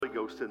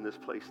Ghost in this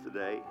place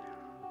today.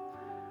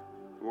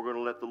 We're going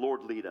to let the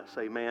Lord lead us.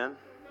 Amen.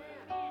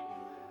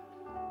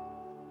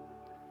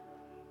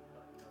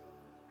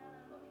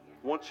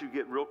 Once you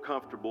get real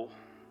comfortable,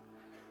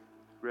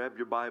 grab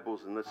your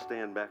Bibles and let's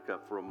stand back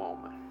up for a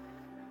moment.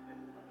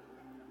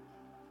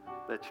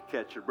 Let you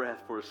catch your breath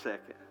for a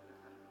second.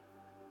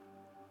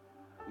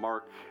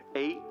 Mark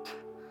 8,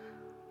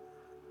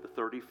 the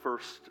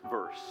 31st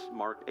verse.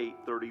 Mark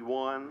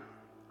 8:31.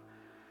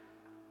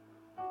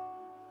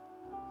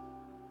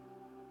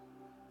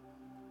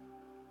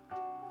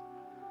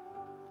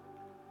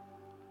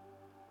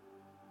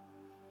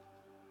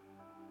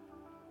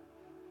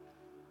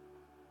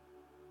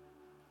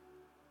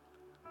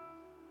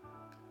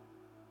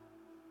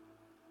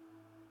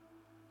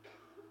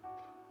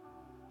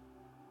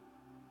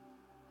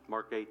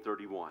 Mark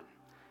 8:31.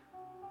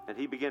 And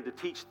he began to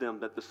teach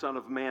them that the Son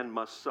of Man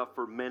must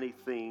suffer many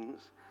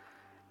things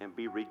and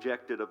be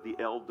rejected of the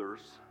elders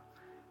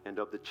and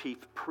of the chief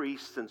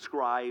priests and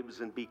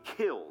scribes and be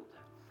killed,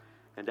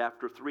 and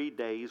after 3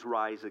 days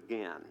rise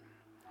again.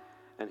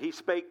 And he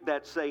spake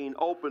that saying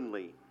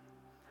openly.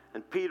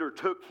 And Peter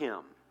took him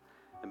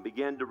and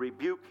began to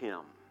rebuke him.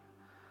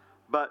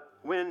 But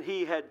when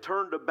he had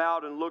turned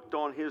about and looked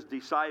on his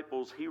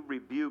disciples, he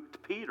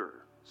rebuked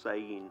Peter,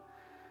 saying,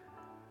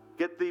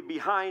 Get thee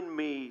behind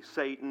me,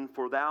 Satan,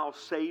 for thou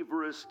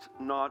savorest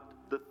not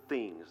the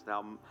things.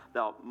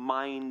 Thou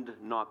mind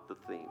not the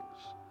things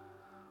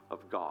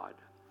of God,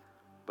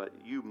 but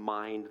you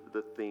mind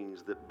the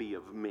things that be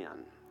of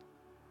men.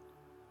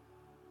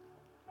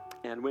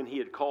 And when he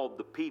had called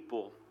the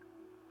people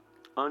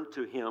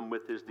unto him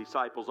with his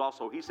disciples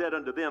also, he said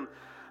unto them,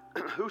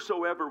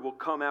 Whosoever will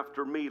come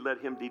after me,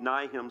 let him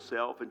deny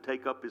himself and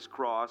take up his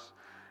cross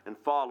and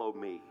follow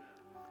me.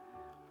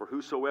 For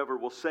whosoever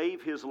will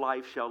save his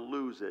life shall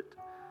lose it,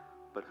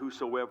 but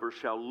whosoever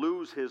shall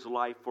lose his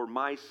life for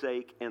my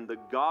sake and the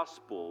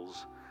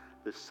gospel's,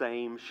 the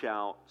same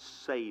shall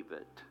save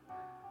it.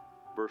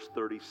 Verse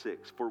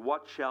 36, For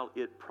what shall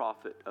it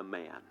profit a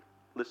man?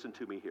 Listen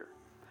to me here.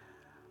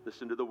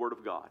 Listen to the word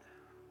of God.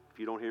 If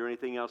you don't hear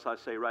anything else I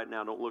say right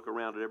now, don't look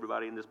around at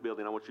everybody in this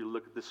building. I want you to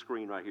look at this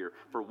screen right here.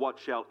 For what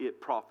shall it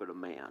profit a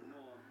man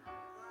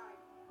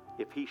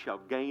if he shall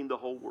gain the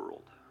whole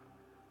world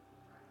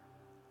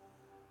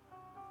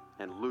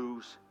and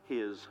lose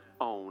his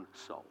own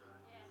soul?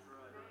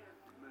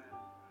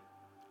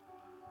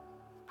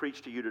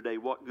 Preach to you today,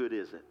 what good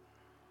is it?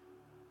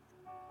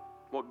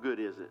 What good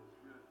is it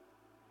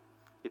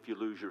if you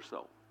lose your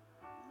soul?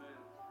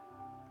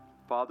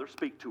 Father,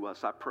 speak to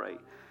us, I pray.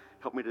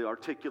 Help me to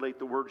articulate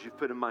the words you've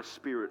put in my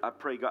spirit. I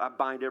pray, God, I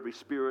bind every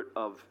spirit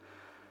of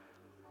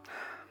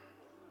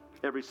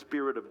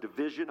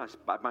division.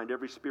 I bind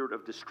every spirit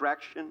of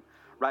distraction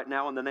right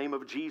now in the name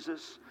of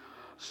Jesus.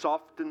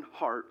 Soften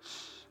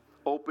hearts,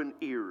 open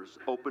ears,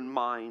 open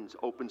minds,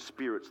 open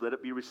spirits. Let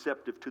it be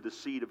receptive to the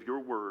seed of your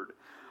word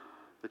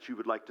that you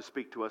would like to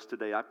speak to us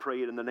today. I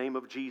pray it in the name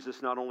of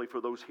Jesus, not only for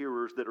those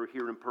hearers that are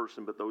here in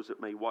person, but those that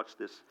may watch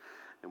this.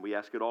 And we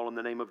ask it all in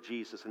the name of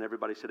Jesus. And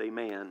everybody said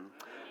amen. Amen.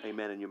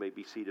 Amen. And you may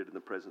be seated in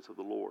the presence of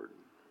the Lord.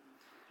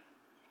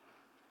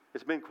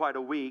 It's been quite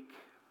a week.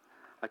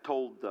 I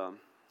told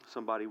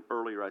somebody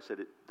earlier, I said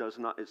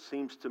it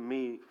seems to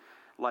me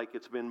like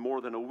it's been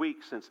more than a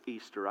week since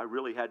Easter. I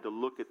really had to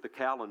look at the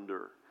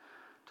calendar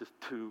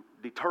to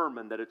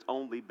determine that it's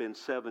only been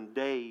 7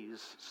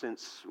 days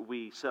since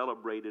we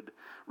celebrated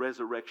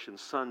Resurrection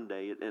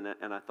Sunday.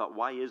 And I thought,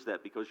 why is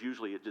that? Because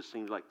usually it just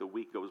seems like the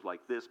week goes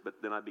like this.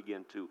 But then I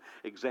began to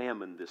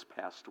examine this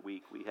past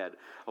week. We had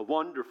a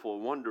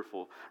wonderful,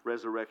 wonderful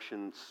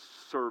resurrection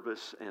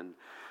service and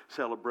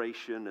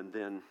celebration. And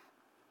then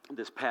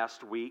this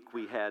past week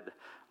we had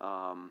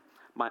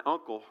my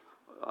uncle,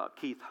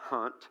 Keith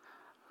Hunt,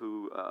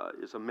 who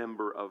is a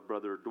member of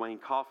Brother Dwayne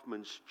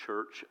Kaufman's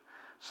church,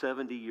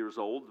 70 years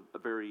old, a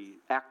very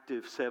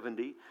active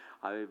 70.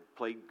 I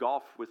played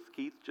golf with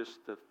Keith just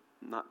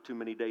not too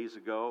many days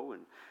ago,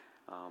 and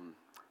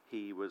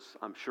he was,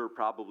 I'm sure,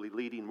 probably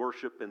leading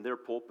worship in their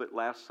pulpit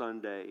last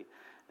Sunday,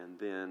 and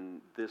then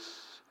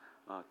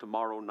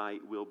tomorrow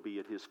night we'll be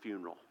at his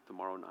funeral.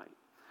 Tomorrow night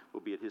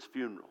we'll be at his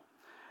funeral.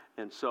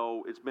 And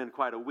so it's been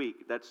quite a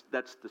week. That's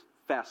the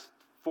fast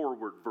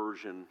forward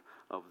version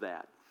of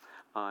that.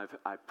 I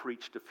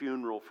preached a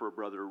funeral for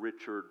Brother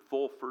Richard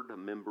Fulford, a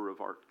member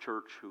of our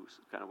church,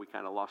 we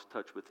kind of lost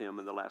touch with him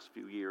in the last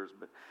few years,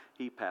 but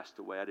he passed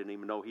away. I didn't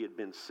even know he had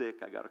been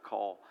sick. I got a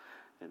call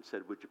and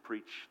said, would you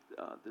preach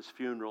this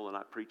funeral? And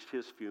I preached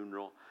his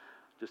funeral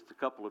just a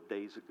couple of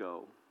days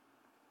ago.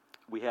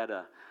 We had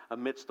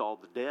amidst all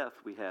the death,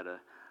 we had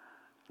a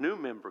new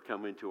member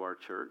come into our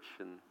church,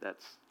 and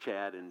that's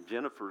Chad and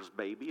Jennifer's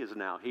baby is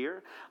now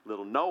here.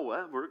 Little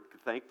Noah, we're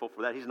thankful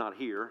for that. He's not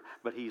here,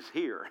 but he's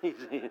here. He's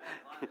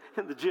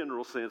in the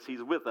general sense,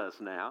 he's with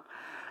us now.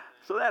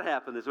 So that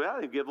happened this way. I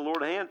think give the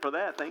Lord a hand for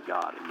that. Thank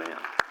God. Amen.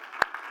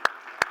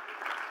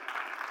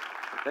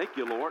 Thank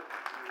you, Lord.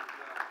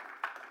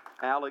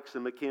 Alex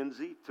and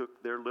Mackenzie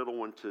took their little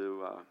one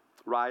to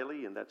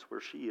Riley, and that's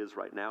where she is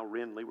right now.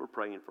 Renly, we're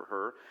praying for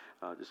her.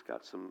 Just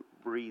got some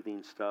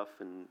breathing stuff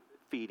and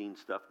feeding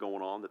stuff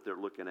going on that they're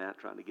looking at,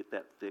 trying to get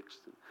that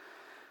fixed.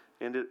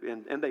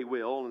 And they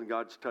will, and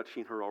God's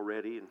touching her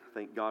already, and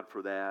thank God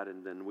for that.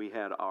 And then we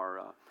had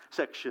our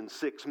Section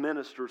 6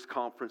 Ministers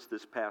Conference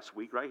this past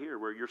week, right here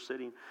where you're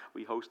sitting.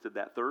 We hosted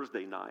that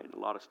Thursday night, and a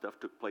lot of stuff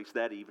took place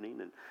that evening,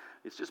 and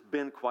it's just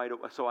been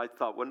so I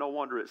thought, well, no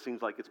wonder it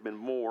seems like it's been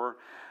more,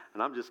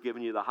 and I'm just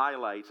giving you the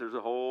highlights. There's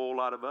a whole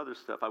lot of other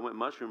stuff. I went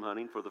mushroom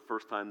hunting for the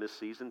first time this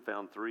season,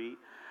 found 3.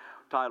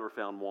 Tyler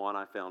found 1,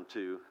 I found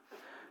 2.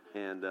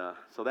 And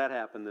so that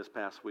happened this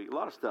past week. A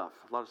lot of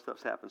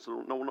stuff's happened.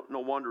 So no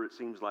wonder it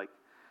seems like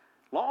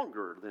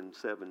longer than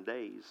 7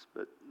 days.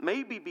 But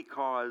maybe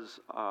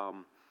because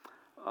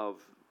of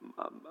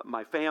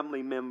my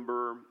family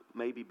member,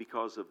 maybe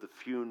because of the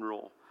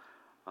funeral,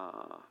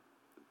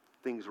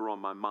 things are on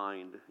my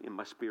mind, in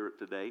my spirit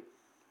today.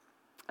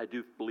 I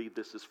do believe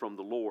this is from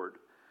the Lord.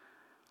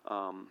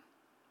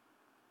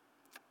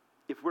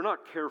 If we're not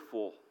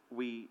careful,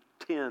 we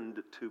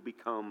tend to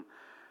become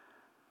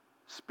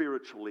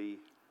spiritually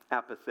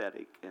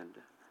apathetic and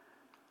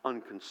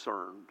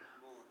unconcerned,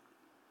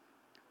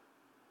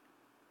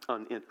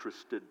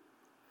 uninterested.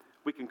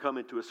 We can come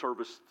into a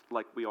service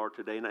like we are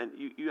today, and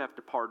you have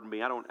to pardon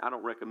me. I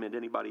don't recommend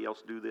anybody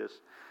else do this.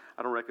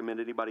 I don't recommend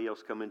anybody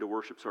else come into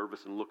worship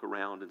service and look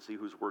around and see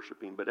who's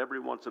worshiping. But every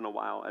once in a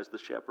while, as the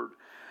shepherd,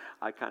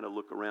 I kind of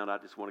look around. I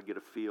just want to get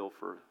a feel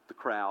for the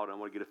crowd. I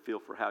want to get a feel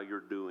for how you're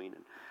doing.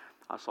 And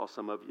I saw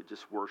some of you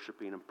just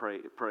worshiping and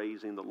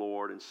praising the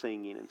Lord and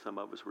singing, and some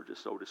of us were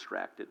just so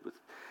distracted with,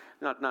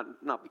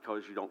 not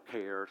because you don't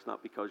care. It's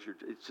not because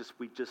it's just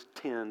we just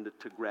tend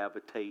to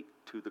gravitate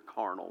to the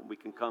carnal. We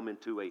can come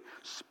into a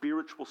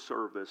spiritual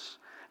service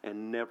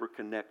and never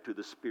connect to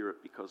the Spirit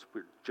because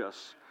we're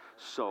just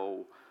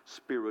so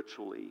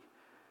spiritually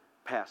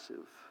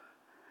passive,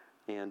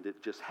 and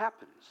it just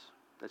happens.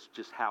 That's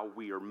just how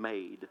we are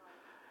made.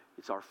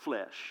 It's our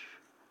flesh.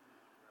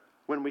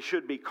 When we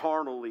should be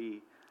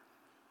carnally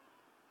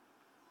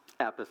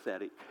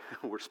apathetic,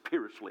 we're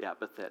spiritually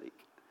apathetic.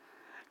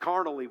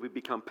 Carnally, we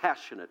become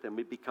passionate and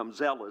we become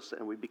zealous,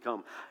 and we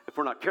become, if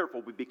we're not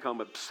careful, we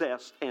become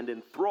obsessed and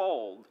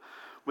enthralled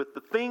with the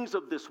things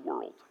of this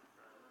world.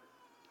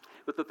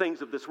 With the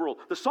things of this world.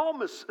 The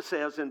psalmist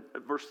says in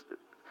verse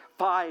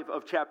 5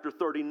 of chapter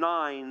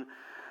 39,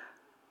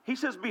 he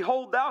says,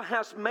 "Behold, thou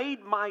hast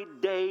made my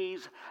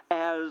days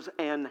as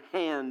an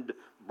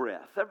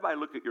handbreadth." Everybody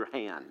look at your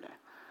hand.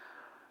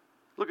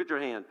 Look at your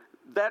hand.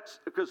 That's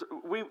because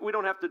we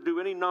don't have to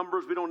do any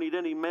numbers. We don't need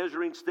any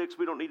measuring sticks.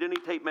 We don't need any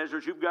tape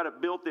measures. You've got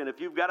it built in.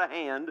 If you've got a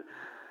hand,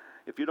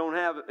 if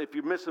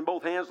you're missing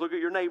both hands, look at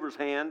your neighbor's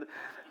hand.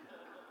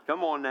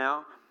 Come on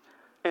now.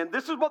 And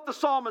this is what the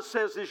psalmist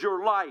says is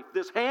your life.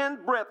 This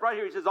handbreadth right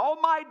here. He says, all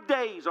my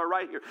days are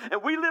right here.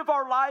 And we live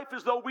our life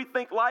as though we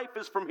think life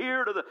is from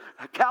here to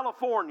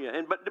California.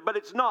 But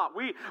it's not.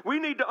 We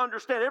need to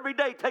understand every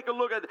day, take a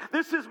look at it.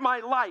 This is my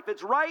life.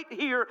 It's right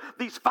here.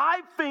 These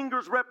 5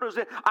 fingers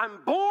represent,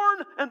 I'm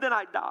born and then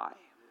I die.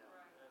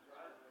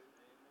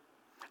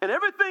 And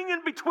everything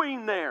in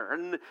between there.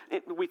 And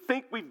we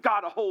think we've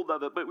got a hold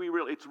of it, but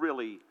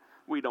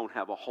we don't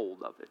have a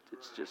hold of it.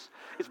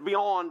 It's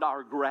beyond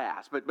our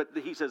grasp. But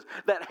he says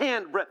that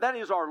handbreadth, that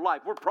is our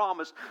life. We're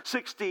promised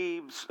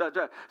 60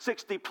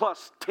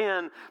 plus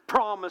 10,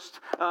 promised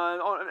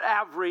on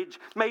average,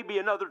 maybe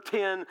another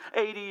 10,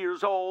 80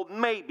 years old.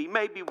 Maybe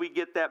we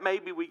get that.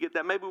 Maybe we get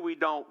that. Maybe we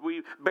don't.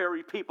 We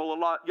bury people a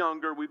lot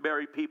younger. We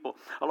bury people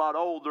a lot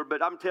older.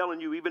 But I'm telling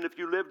you, even if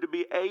you live to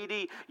be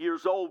 80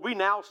 years old, we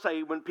now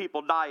say when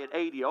people die at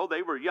 80, oh,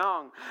 they were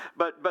young.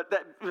 But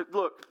that,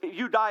 look,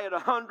 you die at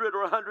 100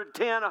 or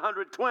 110,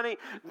 120,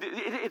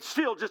 it's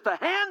still just a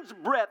hand's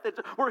breadth.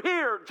 We're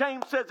here.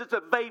 James says it's a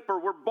vapor.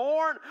 We're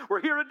born, we're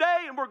here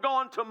today, and we're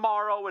gone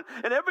tomorrow.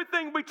 And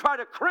everything we try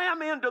to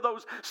cram into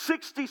those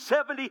 60,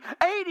 70,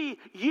 80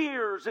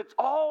 years, it's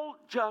all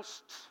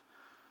just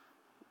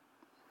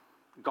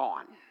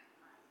gone.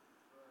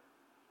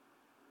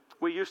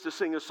 We used to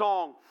sing a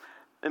song,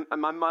 and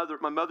my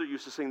mother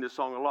used to sing this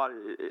song a lot.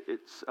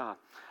 It's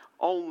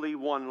only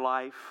one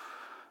life,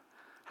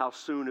 how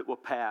soon it will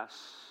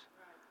pass.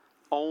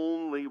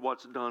 Only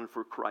what's done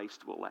for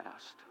Christ will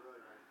last.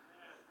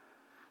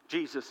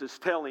 Jesus is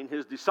telling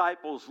his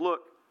disciples,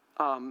 look,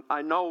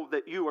 I know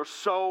that you are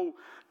so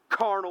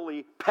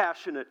carnally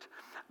passionate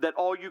that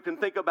all you can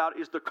think about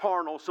is the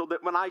carnal, so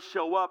that when I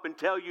show up and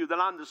tell you that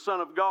I'm the Son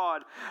of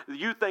God,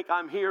 you think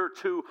I'm here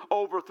to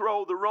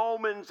overthrow the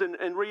Romans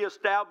and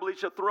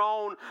reestablish a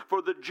throne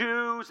for the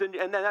Jews, and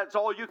that's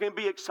all you can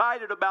be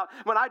excited about.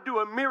 When I do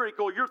a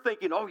miracle, you're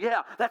thinking, oh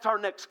yeah, that's our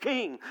next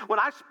king. When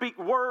I speak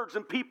words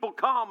and people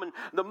come and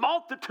the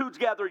multitudes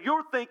gather,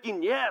 you're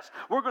thinking, yes,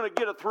 we're going to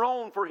get a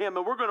throne for him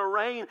and we're going to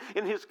reign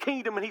in his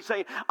kingdom. And he's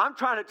saying, I'm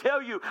trying to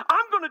tell you,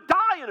 I'm going to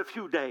die in a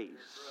few days.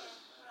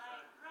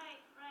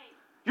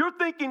 You're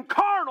thinking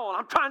carnal, and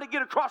I'm trying to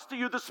get across to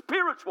you the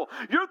spiritual.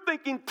 You're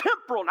thinking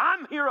temporal, and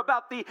I'm here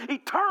about the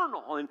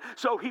eternal. And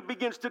so he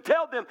begins to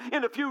tell them,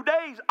 in a few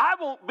days, I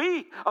won't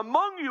be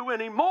among you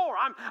anymore.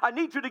 I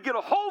need you to get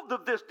a hold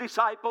of this,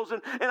 disciples,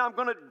 and I'm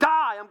going to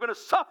die. I'm going to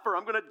suffer.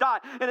 I'm going to die.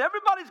 And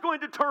everybody's going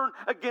to turn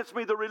against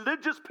me. The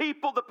religious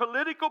people, the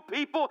political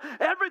people,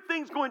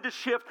 everything's going to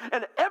shift,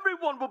 and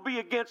everyone will be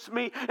against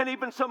me. And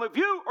even some of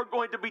you are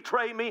going to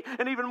betray me,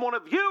 and even one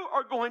of you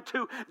are going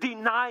to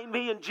deny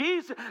me. And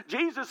Jesus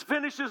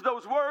finishes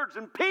those words,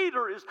 and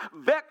Peter is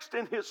vexed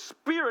in his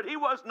spirit. He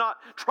was not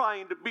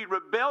trying to be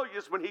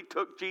rebellious when he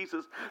took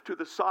Jesus to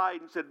the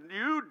side and said,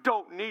 you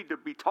don't need to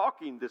be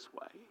talking this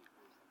way.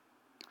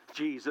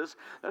 Jesus,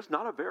 that's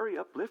not a very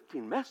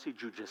uplifting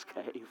message you just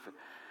gave.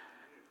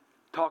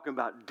 Talking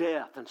about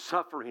death and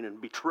suffering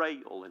and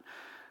betrayal. And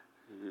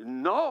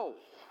no.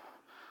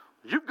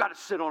 You've got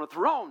to sit on a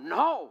throne.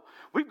 No.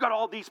 We've got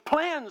all these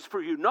plans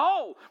for you.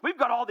 No. We've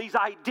got all these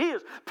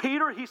ideas.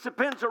 Peter, he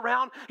spins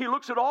around. He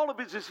looks at all of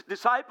his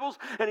disciples,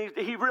 and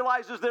he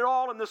realizes they're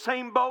all in the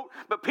same boat.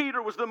 But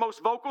Peter was the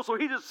most vocal, so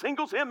he just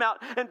singles him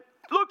out and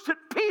looks at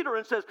Peter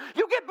and says,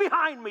 you get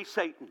behind me,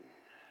 Satan.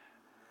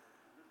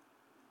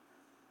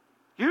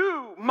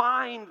 You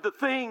mind the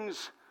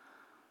things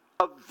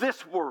of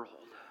this world.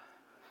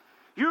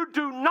 You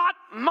do not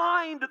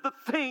mind the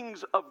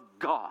things of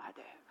God.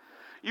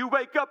 You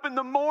wake up in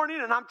the morning,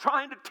 and I'm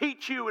trying to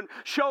teach you and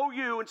show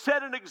you and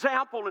set an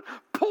example and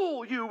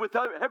pull you with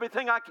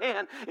everything I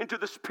can into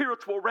the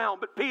spiritual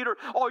realm. But Peter,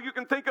 all you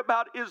can think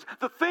about is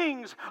the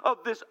things of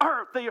this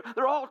earth.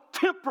 They're all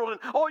temporal, and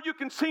all you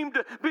can seem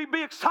to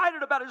be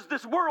excited about is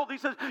this world. He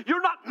says,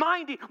 you're not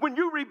minding when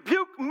you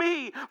rebuke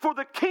me for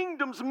the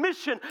kingdom's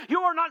mission.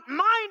 You are not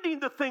minding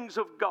the things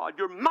of God.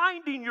 You're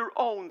minding your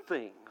own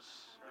things.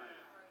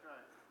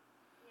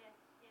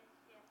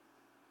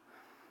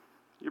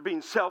 You're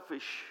being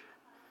selfish.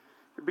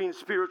 You're being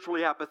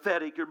spiritually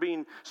apathetic. You're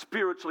being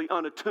spiritually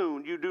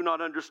unattuned. You do not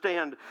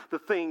understand the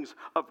things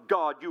of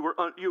God.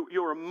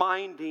 You are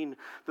minding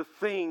the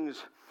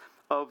things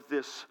of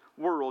this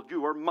world.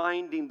 You are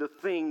minding the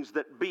things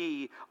that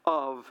be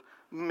of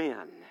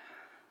men.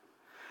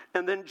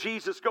 And then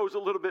Jesus goes a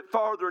little bit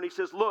farther and he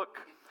says, look,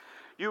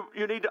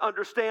 you need to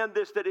understand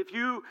this, that if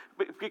you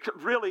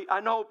really, I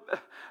know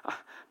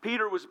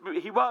Peter was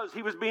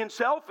being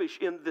selfish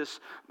in this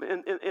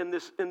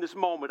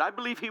moment. I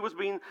believe he was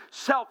being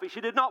selfish.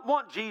 He did not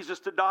want Jesus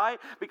to die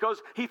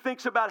because he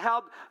thinks about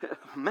how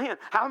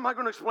am I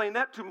going to explain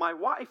that to my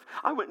wife?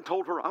 I went and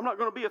told her I'm not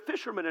going to be a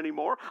fisherman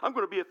anymore. I'm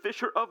going to be a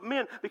fisher of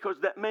men because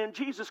that man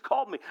Jesus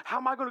called me. How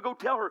am I going to go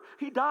tell her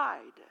he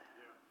died?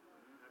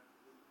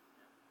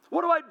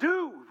 What do I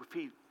do if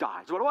he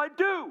dies? What do I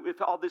do if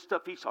all this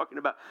stuff he's talking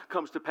about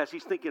comes to pass?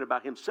 He's thinking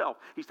about himself.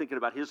 He's thinking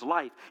about his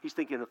life. He's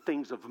thinking of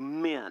things of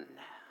men.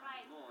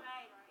 Right.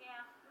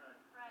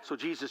 So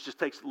Jesus just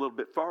takes it a little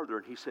bit farther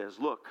and he says,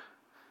 look,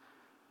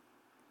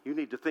 you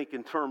need to think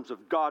in terms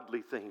of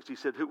godly things. He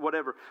said,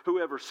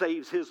 whoever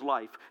saves his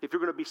life, if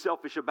you're going to be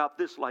selfish about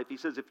this life, he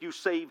says, if you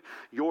save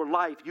your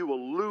life, you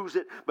will lose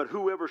it. But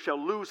whoever shall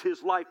lose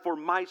his life for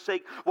my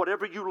sake,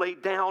 whatever you lay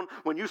down,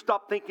 when you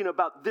stop thinking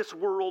about this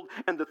world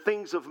and the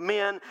things of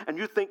men, and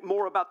you think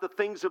more about the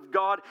things of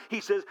God,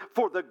 he says,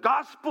 for the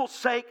gospel's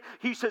sake,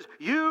 he says,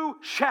 you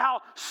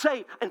shall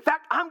save. In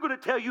fact, I'm going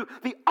to tell you,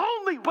 the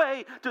only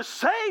way to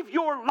save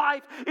your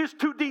life is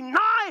to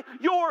deny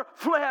your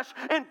flesh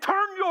and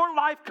turn your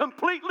life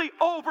completely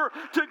over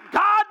to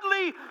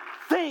godly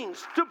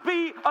things, to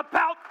be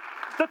about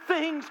the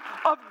things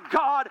of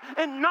God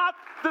and not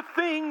the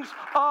things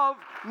of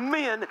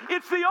men.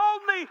 It's the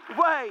only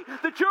way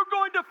that you're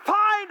going to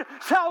find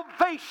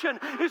salvation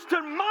is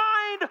to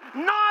mind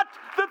not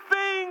the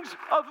things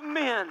of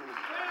men,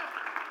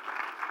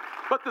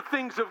 but the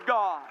things of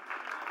God.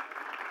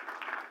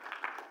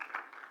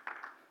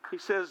 He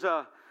says,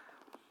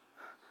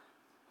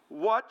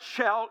 what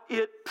shall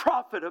it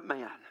profit a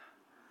man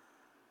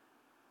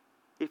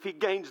if he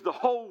gains the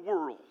whole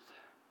world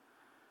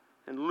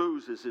and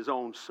loses his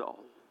own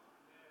soul?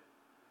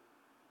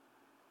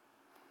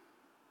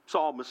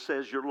 Psalmist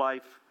says your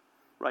life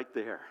right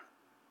there,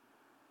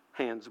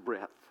 hand's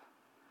breadth.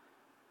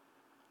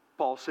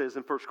 Paul says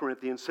in 1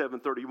 Corinthians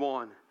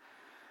 7:31,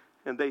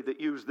 and they that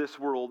use this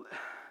world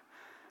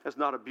as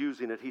not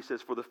abusing it, he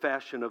says, for the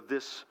fashion of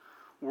this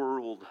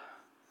world.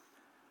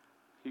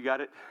 You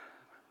got it?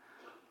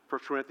 1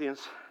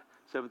 Corinthians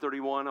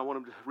 7:31, I want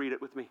him to read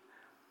it with me.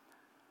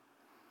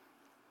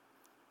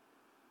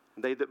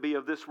 They that be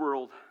of this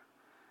world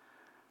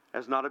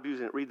as not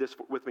abusing it. Read this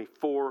with me.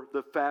 For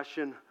the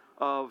fashion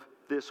of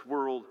this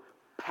world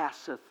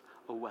passeth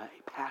away.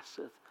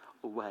 Passeth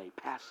away.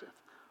 Passeth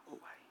away.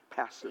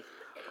 Passeth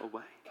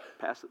away.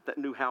 Passeth. That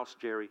new house,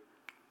 Jerry,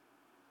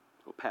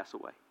 will pass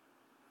away.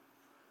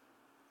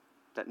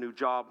 That new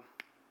job,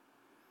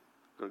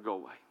 going to go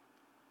away.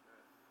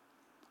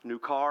 New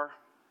car,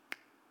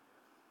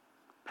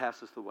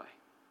 passeth away.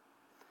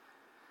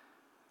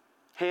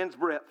 Hand's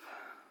breadth.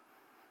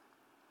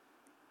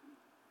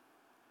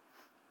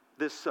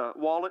 This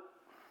wallet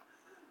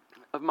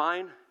of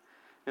mine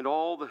And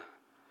all the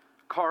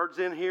cards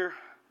in here,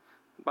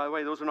 by the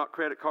way, those are not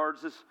credit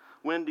cards. This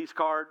Wendy's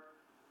card,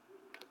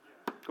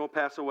 it's going to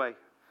pass away.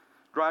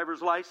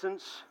 Driver's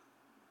license.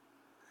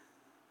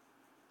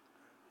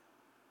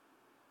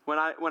 When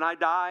I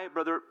die,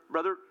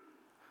 Brother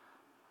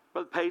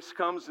Pace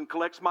comes and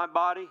collects my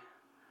body.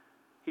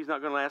 He's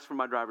not going to ask for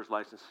my driver's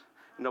license.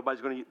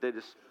 Nobody's going to, they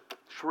just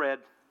shred.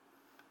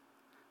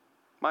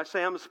 My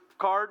Sam's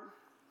card,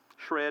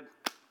 shred.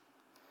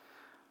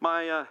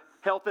 My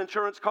health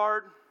insurance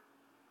card,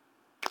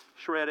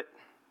 shred it.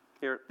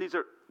 Here, these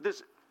are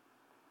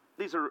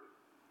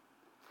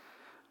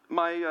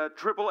my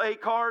AAA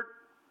card,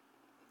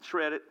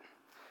 shred it.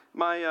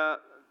 My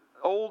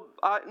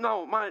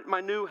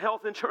my new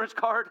health insurance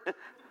card.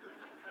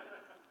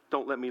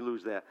 Don't let me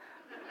lose that.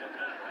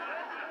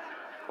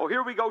 Oh,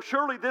 here we go.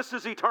 Surely this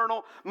is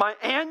eternal. My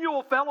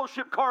annual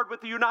fellowship card with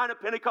the United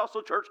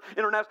Pentecostal Church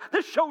International.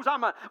 This shows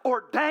I'm an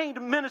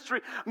ordained minister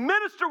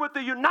with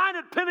the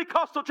United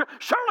Pentecostal Church.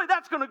 Surely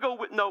that's going to go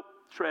with, nope,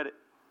 shred it.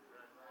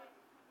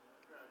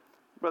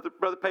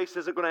 Brother Pace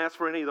isn't going to ask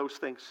for any of those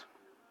things.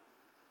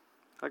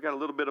 I got a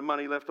little bit of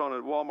money left on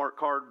a Walmart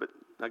card, but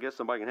I guess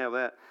somebody can have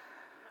that.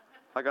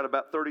 I got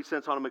about 30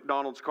 cents on a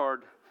McDonald's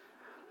card.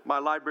 My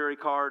library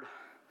card.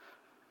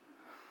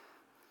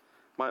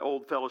 My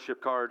old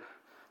fellowship card.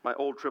 My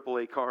old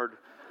AAA card,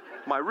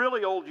 my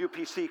really old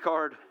UPC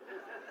card,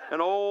 an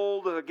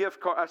old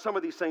gift card. Some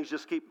of these things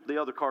just keep the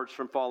other cards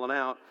from falling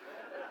out.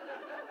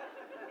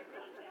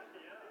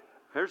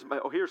 Here's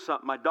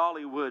something, my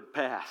Dollywood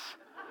pass.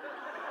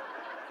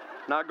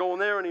 Not going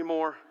there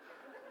anymore.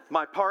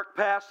 My park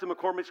pass to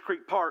McCormick's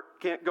Creek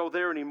Park, can't go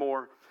there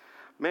anymore.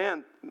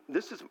 Man,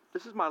 this is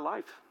my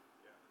life.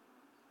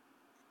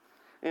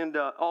 And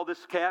all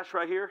this cash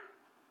right here,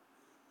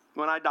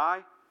 when I die,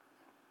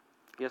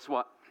 guess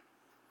what?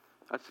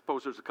 I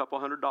suppose there's a couple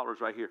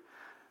 $100 right here.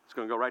 It's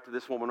going to go right to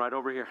this woman right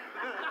over here.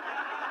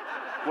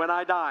 When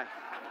I die.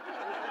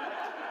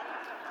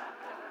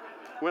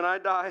 When I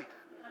die.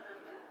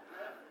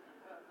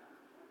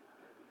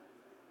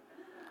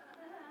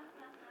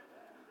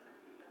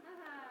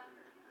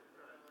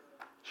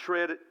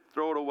 Shred it,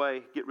 throw it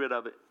away, get rid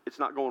of it. It's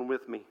not going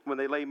with me. When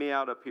they lay me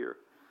out up here,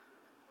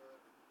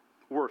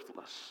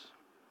 worthless.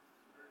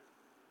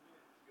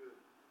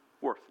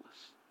 Worthless.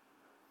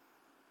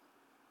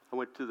 I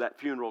went to that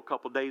funeral a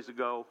couple days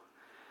ago.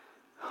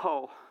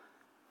 Oh,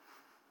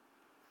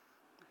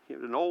 he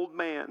was an old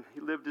man. He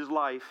lived his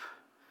life.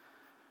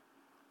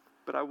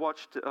 But I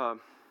watched the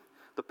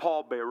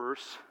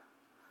pallbearers.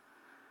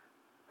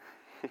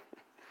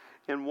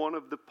 And one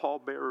of the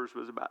pallbearers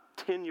was about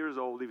 10 years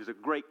old. He was a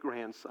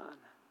great-grandson.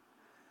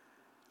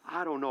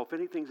 I don't know if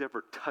anything's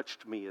ever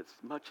touched me as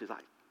much as I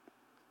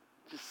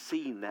just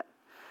seen that.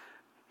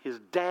 His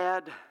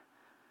dad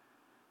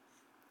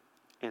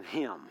and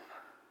him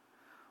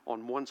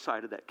on one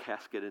side of that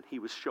casket, and he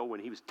was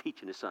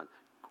teaching his son,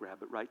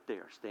 grab it right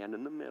there, stand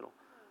in the middle.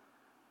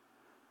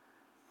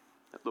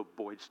 That little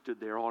boy stood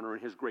there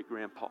honoring his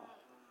great-grandpa.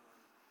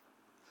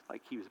 It's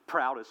like he was the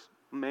proudest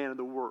man in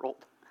the world.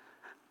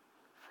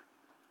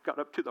 Got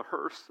up to the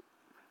hearse,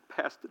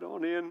 passed it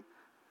on in.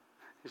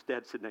 His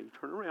dad said, now you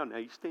turn around, now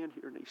you stand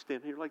here, now you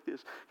stand here like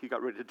this. He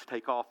got ready to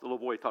take off. The little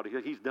boy thought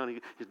he's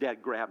done. His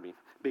dad grabbed him,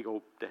 big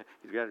old dad.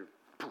 He's got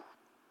to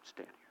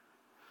stand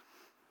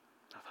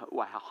here. I thought,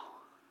 wow.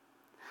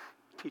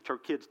 We teach our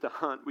kids to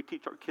hunt. We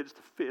teach our kids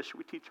to fish.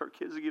 We teach our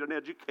kids to get an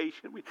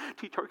education. We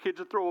teach our kids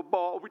to throw a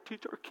ball. We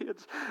teach our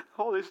kids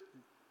all this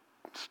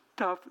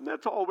stuff, and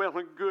that's all well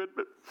and good,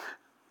 but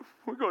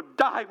we're going to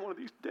die one of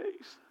these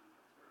days.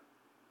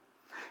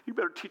 You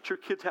better teach your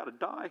kids how to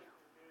die.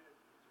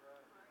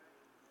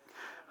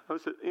 I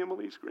was at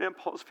Emily's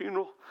grandpa's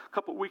funeral a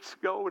couple of weeks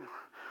ago, and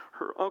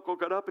her uncle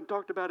got up and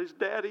talked about his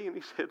daddy, and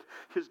he said,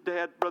 his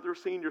dad, Brother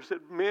Senior, said,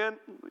 men,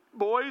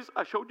 boys,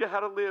 I showed you how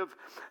to live.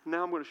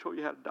 Now I'm going to show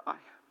you how to die.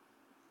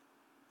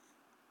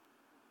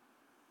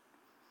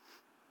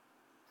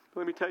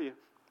 Let me tell you,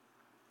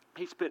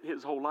 he spent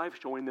his whole life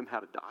showing them how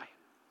to die.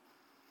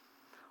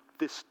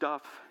 This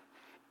stuff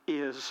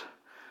is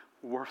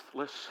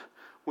worthless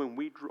when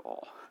we draw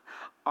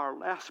our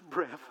last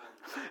breath,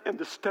 and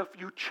the stuff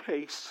you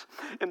chase,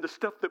 and the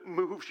stuff that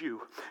moves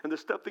you, and the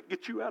stuff that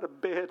gets you out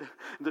of bed,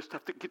 and the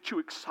stuff that gets you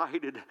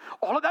excited.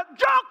 All of that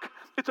junk,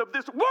 it's of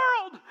this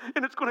world,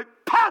 and it's going to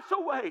pass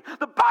away.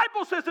 The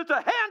Bible says it's a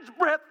hand's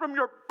breadth from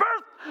your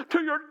birth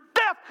to your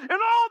death, and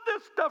all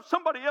this stuff,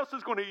 somebody else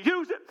is going to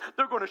use it.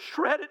 They're going to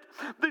shred it.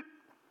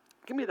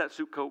 Give me that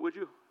suit coat, would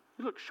you?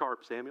 You look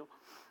sharp, Samuel.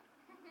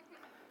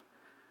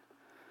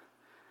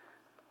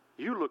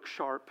 You look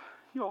sharp.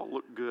 You all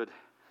look good.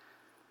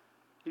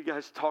 You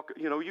guys talk,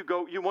 you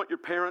want your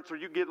parents, or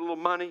you get a little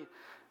money.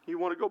 You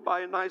want to go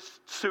buy a nice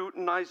suit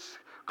and nice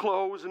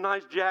clothes and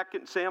nice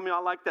jacket. And Samuel, I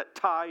like that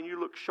tie, and you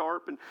look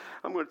sharp. And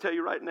I'm going to tell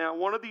you right now,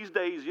 one of these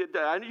days, you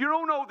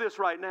don't know this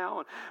right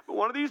now, but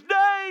one of these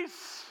days,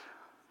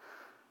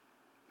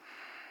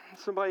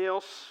 somebody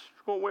else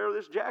is going to wear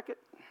this jacket.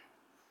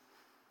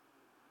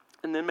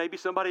 And then maybe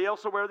somebody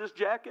else will wear this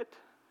jacket.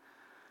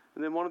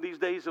 And then one of these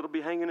days, it'll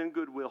be hanging in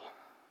Goodwill.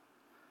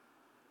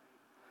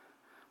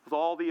 with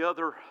all the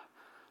other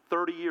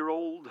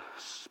 30-year-old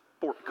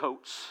sport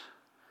coats.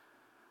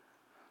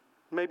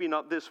 Maybe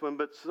not this one,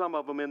 but some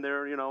of them in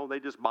there, they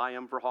just buy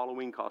them for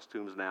Halloween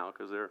costumes now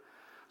because they're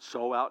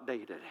so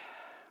outdated.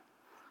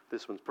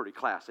 This one's pretty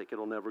classic.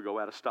 It'll never go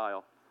out of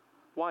style.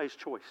 Wise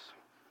choice.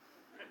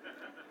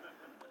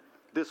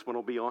 This one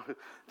will be on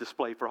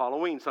display for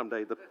Halloween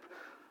someday.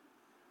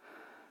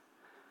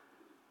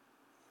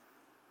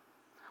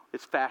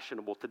 It's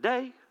fashionable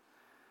today.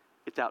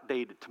 It's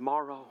outdated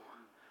tomorrow.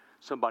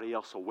 Somebody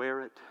else will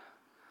wear it.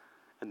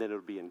 And then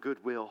it'll be in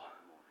Goodwill.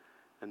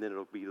 And then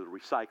it'll be the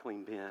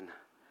recycling bin.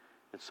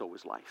 And so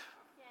is life.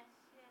 Yes.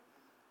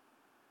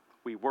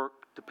 We work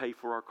to pay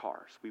for our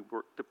cars. We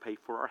work to pay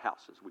for our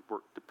houses. We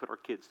work to put our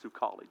kids through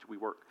college. We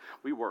work.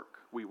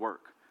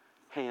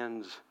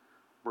 Hands,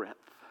 breadth.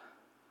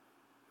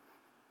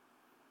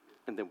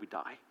 And then we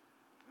die.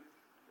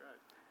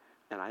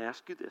 And I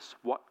ask you this,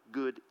 what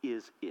good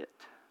is it?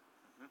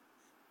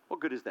 What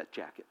good is that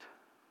jacket?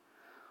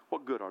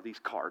 What good are these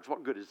cards?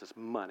 What good is this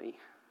money?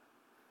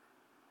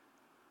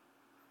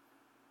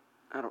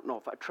 I don't know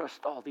if I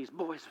trust all these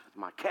boys with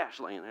my cash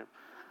laying there.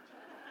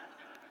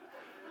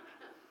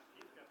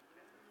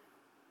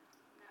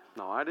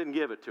 No, I didn't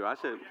give it to her. I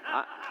said,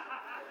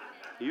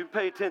 you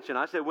pay attention.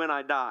 I said, when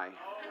I die.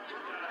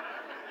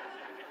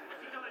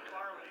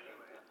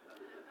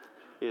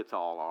 It's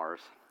all ours.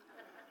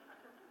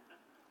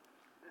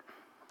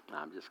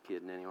 I'm just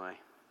kidding anyway.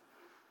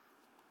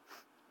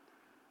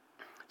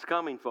 It's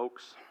coming,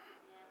 folks.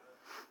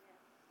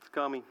 It's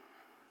coming.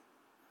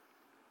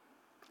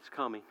 It's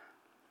coming.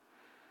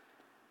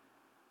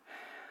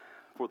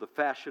 For the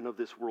fashion of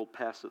this world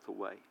passeth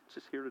away. It's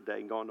just here today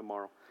and gone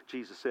tomorrow.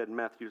 Jesus said in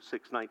Matthew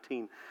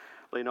 6:19,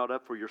 lay not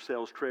up for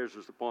yourselves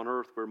treasures upon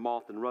earth where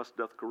moth and rust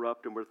doth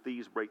corrupt and where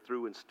thieves break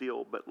through and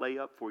steal, but lay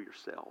up for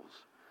yourselves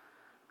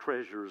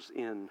treasures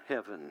in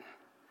heaven.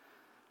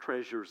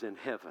 Treasures in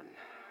heaven.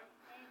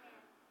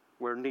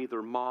 Where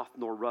neither moth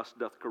nor rust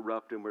doth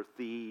corrupt and where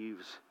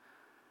thieves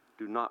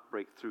do not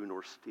break through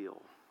nor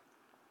steal.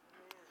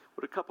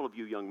 Would a couple of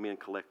you young men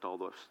collect all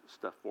those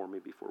stuff for me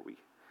before we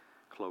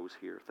close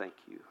here? Thank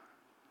you.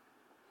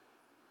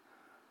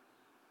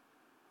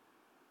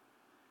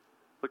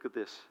 Look at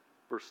this,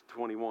 verse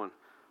 21.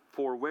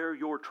 For where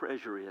your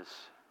treasure is,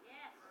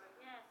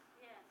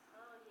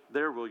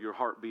 there will your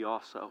heart be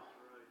also.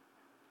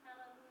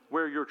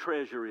 Where your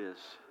treasure is,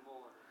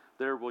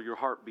 there will your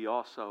heart be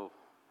also.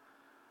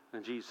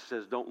 And Jesus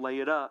says, don't lay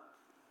it up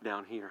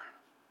down here.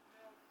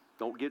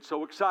 Don't get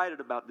so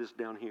excited about this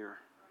down here.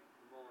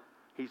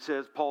 He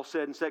says, Paul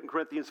said in 2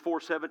 Corinthians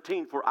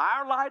 4:17, for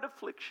our light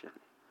affliction,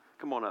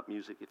 come on up,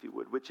 music, if you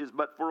would, which is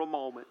but for a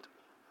moment,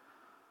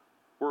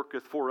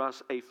 worketh for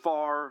us a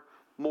far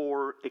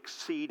more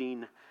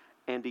exceeding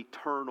and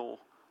eternal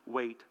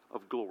weight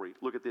of glory.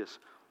 Look at this.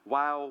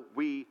 While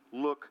we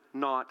look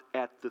not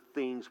at the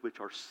things which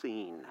are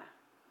seen.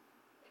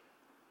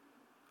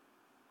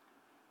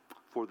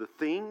 For the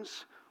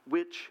things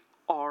which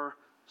are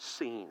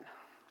seen.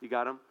 You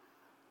got them?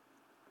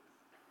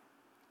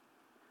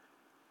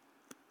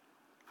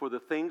 For the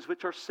things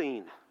which are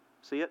seen.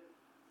 See it?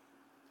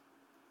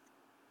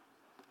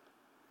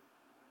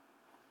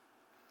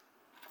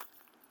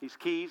 These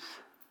keys.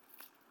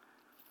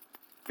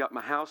 Got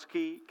my house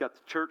key. Got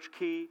the church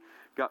key.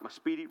 Got my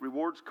Speedy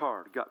Rewards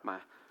card. Got my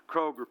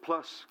Kroger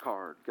Plus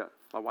card.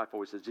 My wife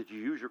always says, did you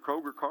use your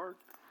Kroger card?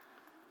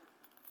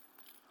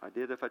 I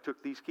did if I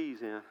took these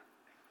keys in.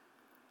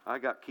 I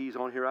got keys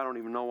on here. I don't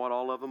even know what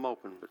all of them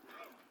open. But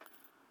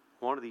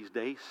one of these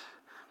days,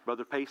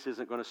 Brother Pace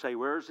isn't going to say,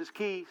 where's his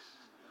keys?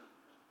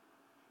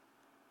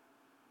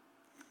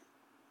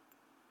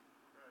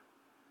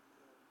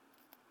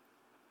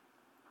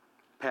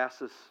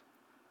 Passeth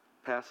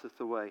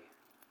away.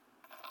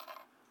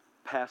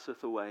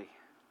 Passeth away.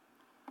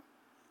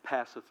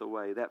 Passeth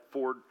away. That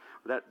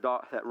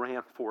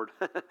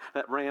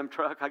Ram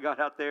truck I got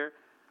out there,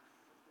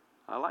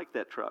 I like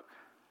that truck.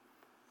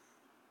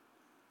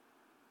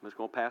 It's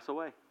going to pass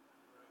away.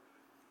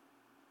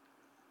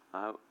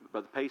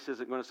 Brother Pace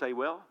isn't going to say,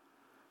 well,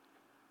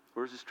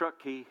 where's his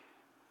truck key?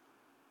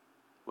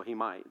 Well, he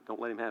might. Don't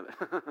let him have it.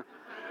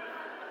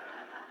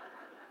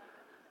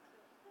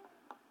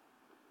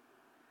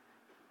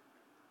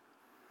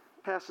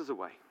 Passes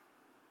away.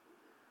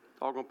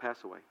 It's all going to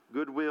pass away.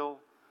 Goodwill,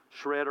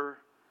 shredder.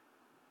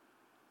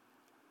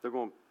 They're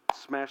going to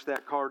smash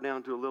that car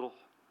down to a little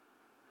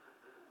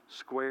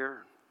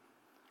square,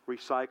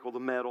 recycle the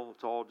metal.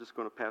 It's all just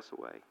going to pass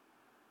away.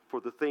 For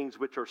the things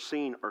which are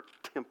seen are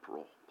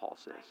temporal, Paul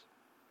says.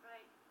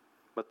 Right.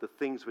 But the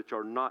things which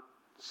are not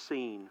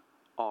seen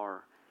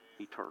are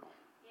eternal.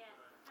 Yes.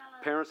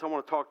 Parents, I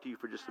want to talk to you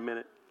for just a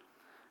minute.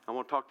 I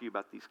want to talk to you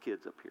about these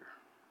kids up here.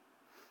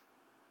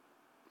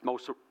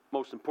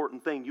 Most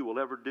important thing you will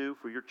ever do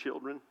for your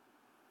children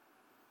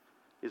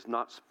is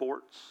not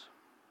sports.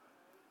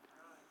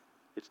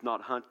 It's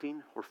not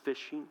hunting or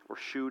fishing or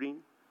shooting.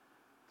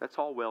 That's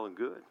all well and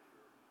good.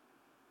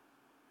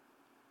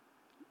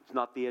 It's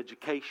not the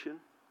education.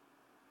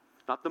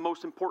 It's not the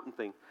most important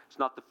thing. It's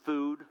not the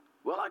food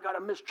Well, I got to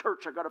miss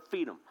church. I got to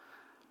feed them.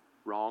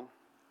 Wrong.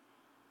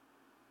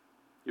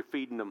 You're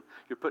feeding them.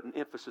 You're putting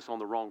emphasis on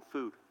the wrong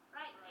food.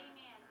 Right. Amen.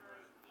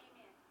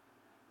 Amen.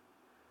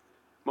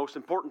 Most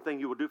important thing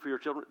you will do for your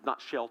children,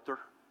 not shelter.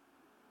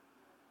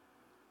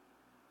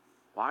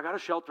 Well, I got to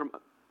shelter them.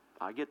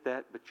 I get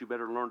that, but you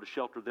better learn to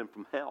shelter them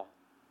from hell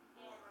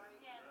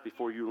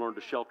before you learn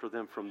to shelter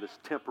them from this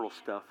temporal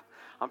stuff.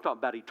 I'm talking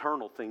about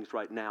eternal things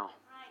right now.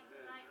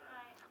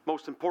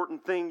 Most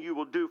important thing you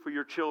will do for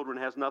your children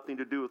has nothing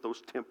to do with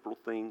those temporal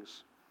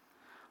things.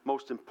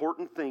 Most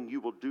important thing you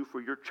will do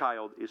for your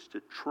child is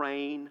to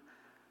train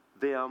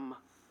them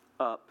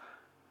up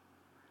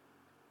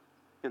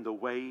in the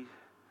way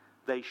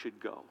they should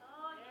go.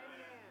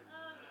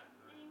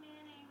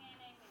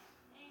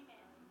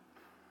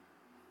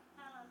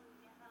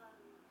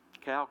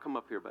 Cal, come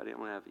up here, buddy. I'm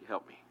going to have you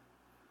help me.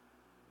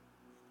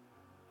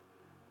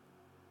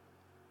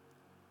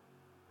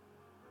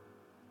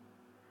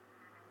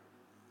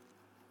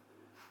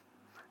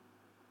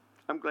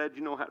 I'm glad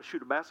you know how to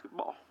shoot a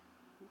basketball.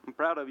 I'm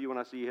proud of you when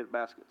I see you hit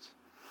baskets.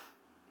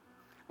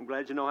 I'm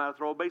glad you know how to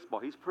throw a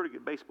baseball. He's a pretty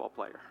good baseball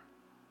player.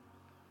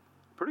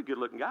 Pretty good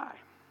looking guy.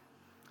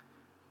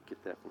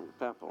 Get that from your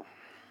papa.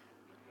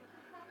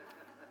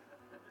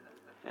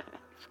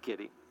 Just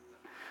kidding.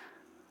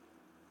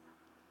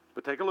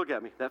 But take a look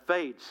at me. That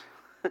fades.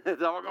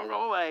 It's all going to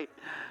go away.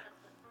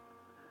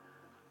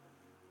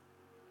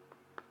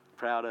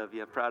 Proud of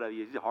you. Proud of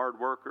you. He's a hard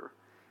worker.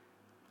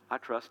 I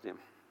trust him.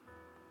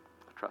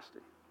 Trust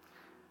him.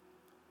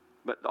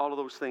 But all of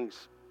those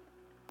things,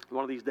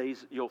 one of these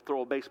days you'll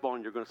throw a baseball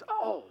and you're going to say,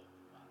 oh.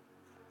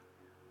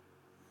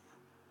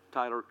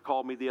 Tyler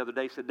called me the other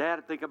day, said, Dad,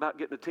 I think about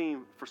getting a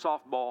team for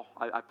softball.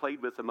 I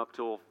played with them up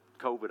till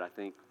COVID, I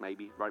think,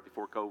 maybe, right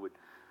before COVID.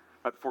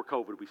 Right before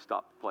COVID, we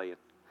stopped playing.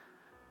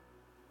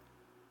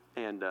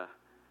 And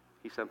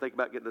he said, I'm thinking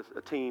about getting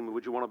a team.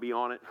 Would you want to be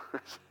on it? I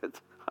said,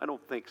 I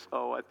don't think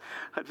so. It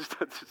just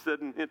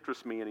doesn't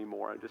interest me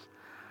anymore.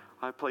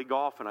 I play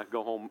golf and I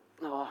go home,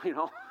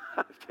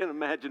 I can't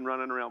imagine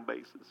running around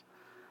bases.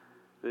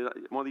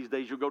 One of these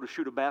days you'll go to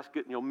shoot a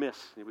basket and you'll miss.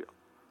 You'll be,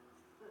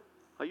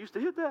 I used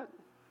to hit that.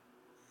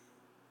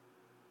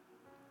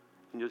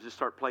 And you'll just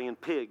start playing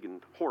pig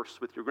and horse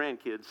with your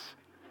grandkids.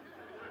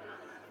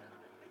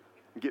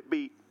 And get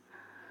beat.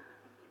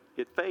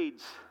 It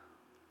fades.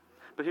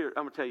 But here,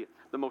 I'm going to tell you,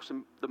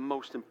 the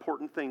most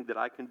important thing that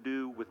I can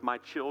do with my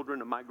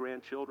children and my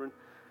grandchildren,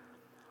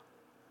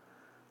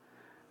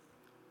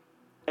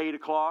 8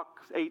 o'clock,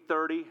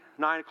 8:30,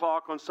 9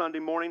 o'clock on Sunday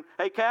morning.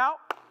 Hey, Cal,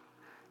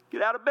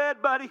 get out of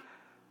bed, buddy.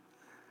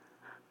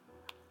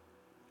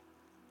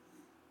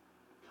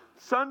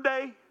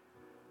 Sunday,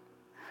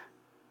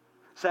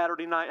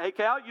 Saturday night. Hey,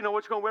 Cal, you know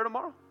what you're going to wear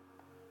tomorrow?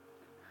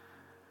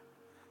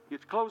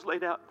 Get your clothes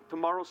laid out.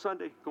 Tomorrow,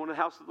 Sunday, going to the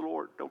house of the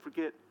Lord. Don't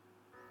forget.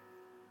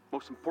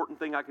 Most important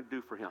thing I can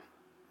do for him.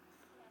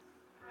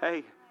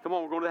 Hey, come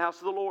on, we're going to the house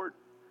of the Lord.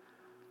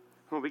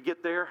 When we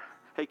get there,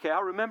 hey,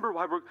 Cal, remember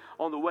why we're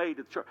on the way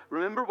to the church.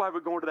 Remember why we're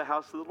going to the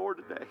house of the Lord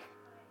today.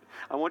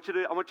 I want you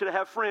to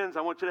have friends.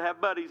 I want you to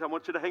have buddies. I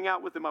want you to hang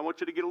out with them. I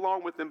want you to get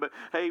along with them. But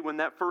hey, when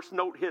that first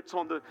note hits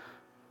on the,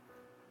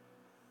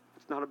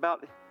 it's not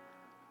about,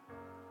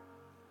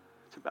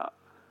 it's about.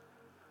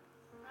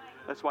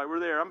 That's why we're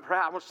there. I'm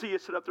proud. I want to see you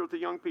sit up there with the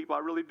young people. I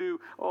really do.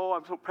 Oh,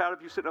 I'm so proud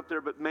of you sitting up there.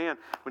 But man,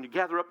 when you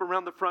gather up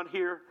around the front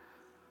here,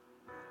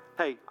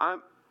 hey,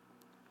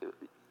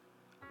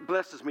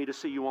 blesses me to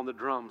see you on the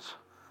drums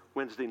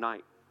Wednesday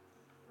night.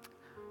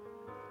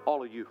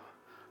 All of you.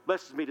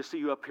 Blesses me to see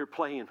you up here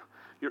playing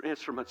your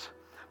instruments.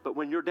 But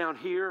when you're down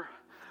here,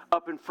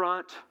 up in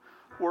front,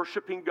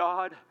 worshiping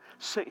God,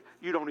 sing,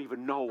 you don't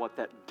even know what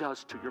that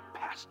does to your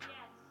pastor.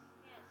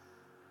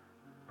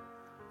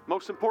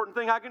 Most important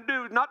thing I can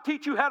do is not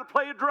teach you how to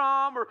play a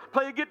drum or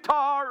play a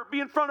guitar or be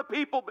in front of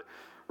people, but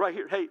right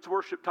here, hey, it's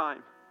worship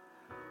time.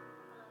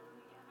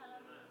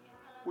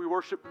 We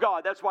worship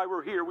God. That's why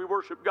we're here. We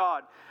worship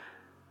God.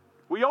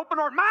 We open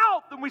our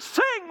mouth and we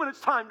sing when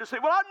it's time to sing.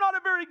 Well, I'm not a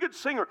very good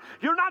singer.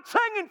 You're not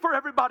singing for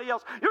everybody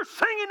else. You're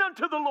singing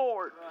unto the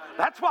Lord.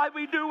 That's why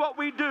we do what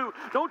we do.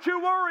 Don't you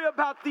worry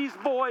about these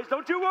boys.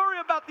 Don't you worry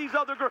about these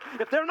other girls.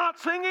 If they're not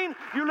singing,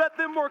 you let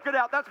them work it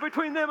out. That's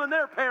between them and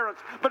their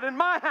parents. But in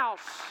my house,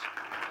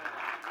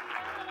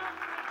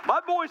 my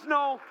boys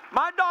know,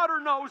 my daughter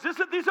knows.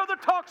 These are the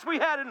talks we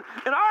had in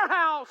our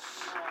house.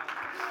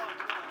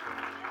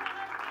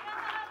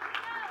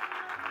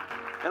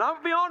 And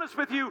I'll be honest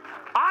with you,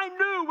 I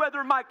knew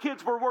whether my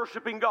kids were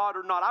worshiping God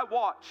or not. I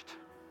watched.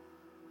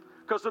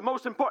 Because the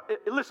most important,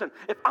 listen,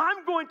 if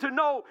I'm going to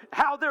know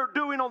how they're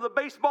doing on the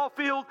baseball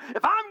field,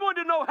 if I'm going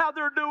to know how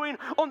they're doing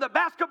on the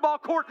basketball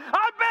court,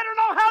 I better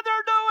know how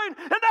they're doing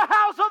in the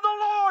house of the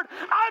Lord.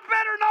 I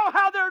better know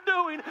how they're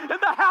doing in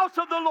the house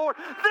of the Lord.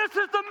 This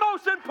is the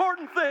most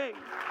important thing.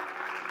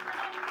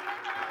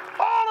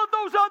 All of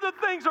those other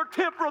things are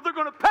temporal. They're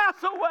going to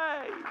pass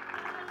away.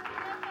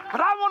 But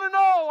I want to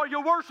know, are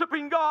you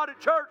worshiping God at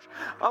church?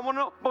 I want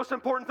to know, most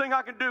important thing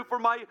I can do for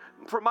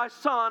my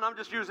son, I'm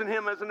just using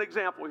him as an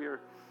example here.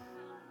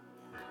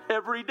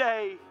 Every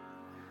day,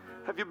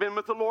 Have you been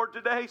with the Lord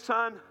today,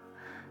 son?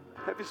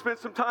 Have you spent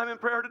some time in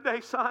prayer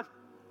today, son?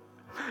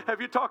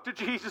 Have you talked to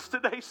Jesus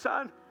today,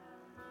 son?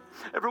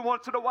 Every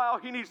once in a while,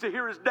 he needs to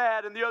hear his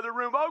dad in the other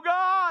room. Oh,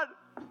 God!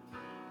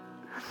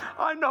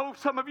 I know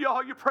some of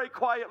y'all, you pray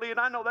quietly, and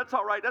I know that's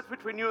all right. That's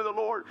between you and the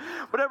Lord.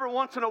 But every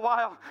once in a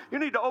while, you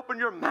need to open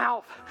your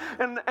mouth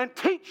and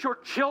teach your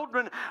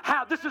children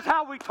how. This is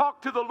how we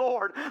talk to the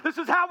Lord. This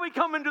is how we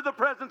come into the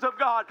presence of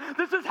God.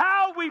 This is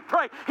how we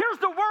pray. Here's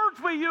the words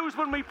we use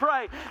when we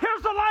pray.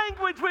 Here's the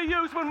language we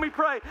use when we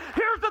pray.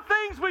 Here's the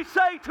things we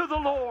say to the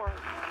Lord.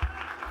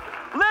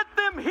 Let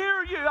them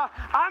hear you.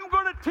 I'm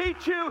going to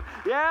teach you.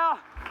 Yeah.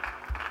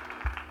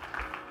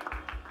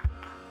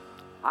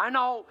 I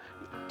know.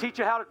 Teach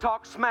you how to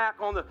talk smack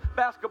on the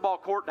basketball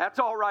court. That's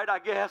all right, I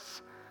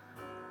guess.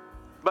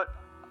 But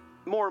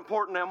more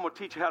importantly, I'm going to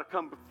teach you how to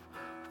come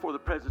before the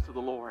presence of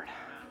the Lord.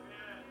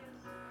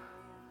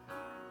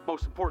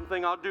 Most important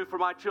thing I'll do for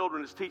my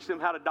children is teach them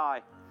how to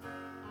die.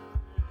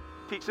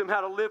 Teach them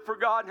how to live for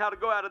God and how to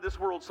go out of this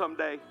world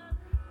someday.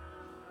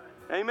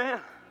 Amen.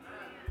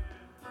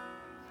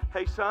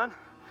 Hey, son,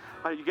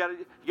 you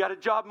got a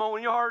job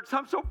mowing yards.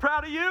 I'm so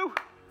proud of you.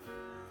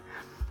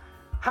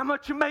 How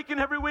much you making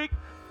every week?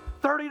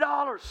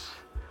 $30.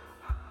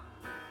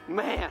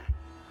 Man,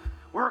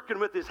 working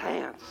with his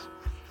hands,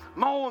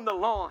 mowing the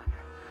lawn.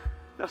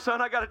 Now,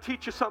 son, I got to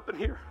teach you something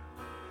here.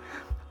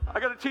 I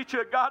got to teach you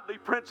a godly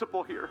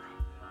principle here.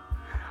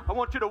 I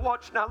want you to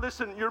watch. Now,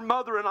 listen, your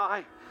mother and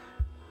I,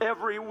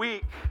 every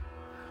week,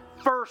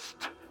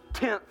 first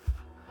tenth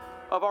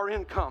of our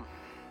income.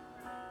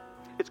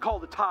 It's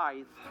called the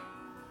tithe.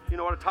 You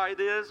know what a tithe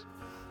is?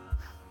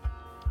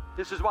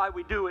 This is why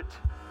we do it.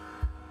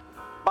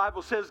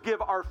 Bible says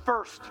give our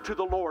first to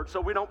the Lord.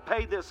 So we don't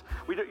pay this.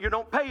 You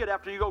don't pay it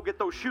after you go get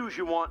those shoes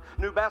you want,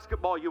 new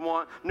basketball you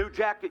want, new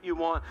jacket you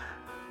want.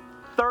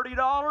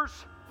 $30,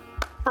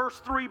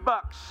 first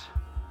 $3,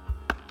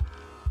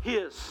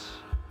 his.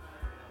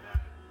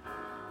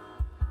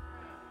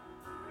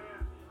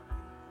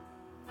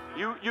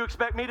 You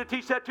expect me to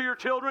teach that to your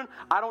children?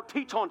 I don't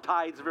teach on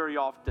tithes very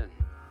often.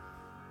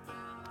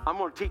 I'm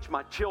going to teach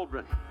my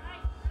children.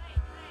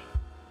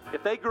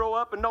 If they grow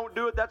up and don't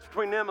do it, that's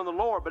between them and the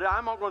Lord. But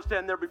I'm not going to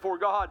stand there before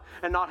God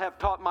and not have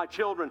taught my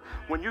children.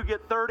 When you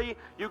get 30,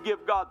 you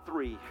give God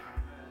 3.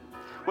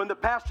 When the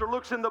pastor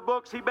looks in the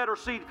books, he better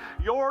see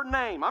your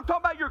name. I'm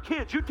talking about your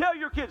kids. You tell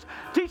your kids,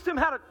 teach them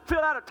how to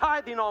fill out a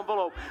tithing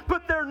envelope.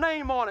 Put their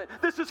name on it.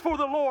 This is for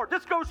the Lord.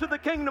 This goes to the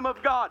kingdom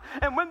of God.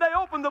 And when they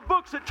open the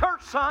books at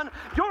church, son,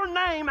 your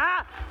name,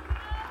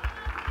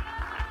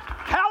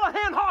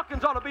 Callahan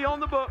Hawkins ought to be on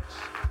the books.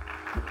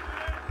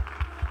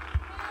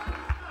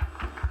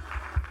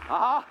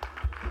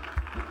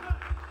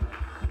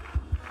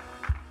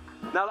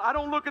 Now, I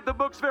don't look at the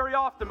books very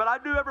often, but I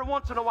do every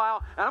once in a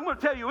while. And I'm going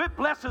to tell you, it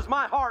blesses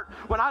my heart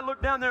when I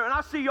look down there and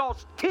I see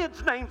y'all's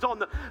kids' names on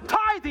the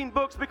tithing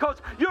books, because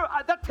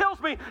that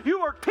tells me you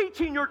are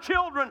teaching your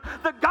children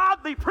the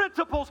godly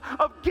principles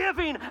of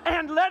giving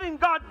and letting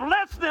God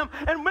bless them.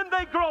 And when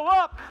they grow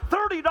up,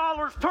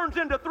 $30 turns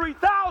into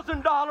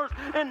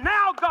 $3,000. And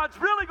now God's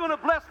really going to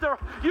bless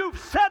you've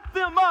set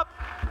them up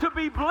to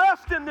be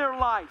blessed in their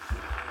life.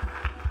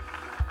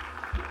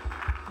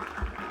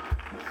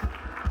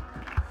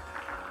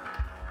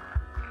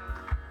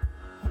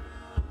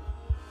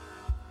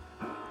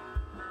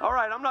 All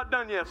right, I'm not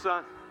done yet,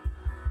 son.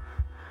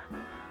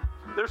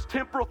 There's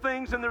temporal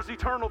things and there's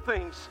eternal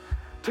things.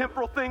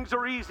 Temporal things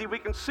are easy. We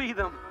can see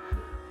them.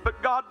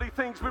 But godly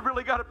things, we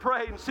really got to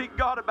pray and seek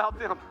God about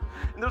them.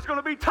 And there's going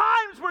to be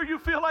times where you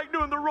feel like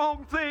doing the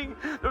wrong thing.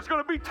 There's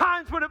going to be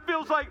times when it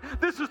feels like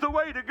this is the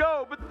way to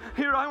go. But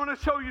here, I want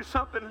to show you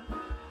something.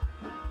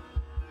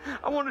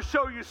 I want to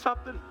show you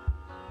something.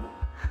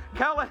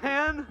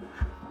 Callahan,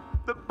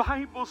 the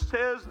Bible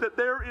says that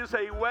there is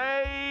a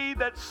way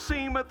that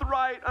seemeth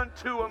right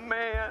unto a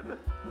man,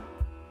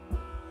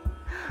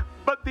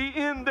 but the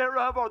end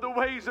thereof are the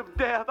ways of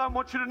death. I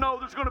want you to know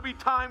there's going to be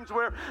times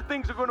where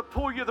things are going to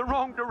pull you the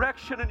wrong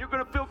direction, and you're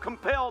going to feel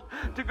compelled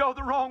to go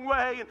the wrong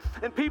way,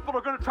 and people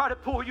are going to try to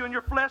pull you, and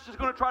your flesh is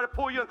going to try to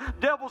pull you, and the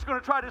devil's going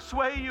to try to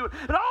sway you,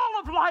 and all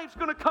of life's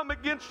going to come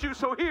against you.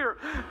 So here,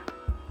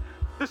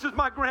 this is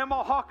my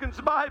Grandma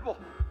Hawkins' Bible.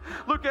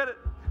 Look at it.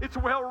 It's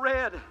well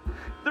read.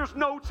 There's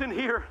notes in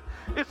here.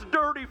 It's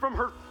dirty from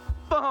her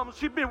thumbs.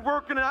 She'd been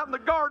working out in the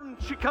garden.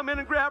 She'd come in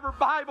and grab her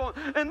Bible,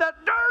 and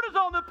that dirt is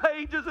on the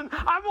pages, and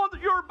I want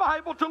your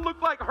Bible to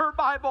look like her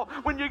Bible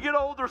when you get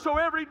older. So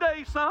every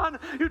day, son,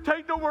 you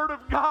take the Word of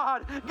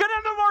God. Get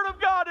in the Word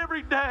of God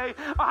every day.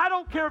 I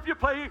don't care if you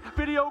play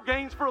video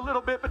games for a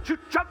little bit, but you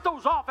shut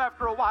those off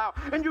after a while,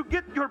 and you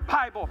get your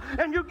Bible,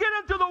 and you get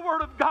into the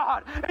Word of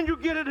God, and you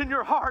get it in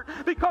your heart,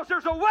 because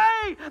there's a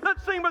way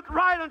that seemeth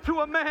right unto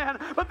a man,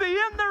 but the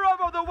end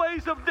thereof are the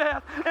ways of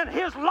death. And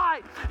His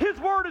light, His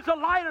Word is a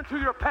light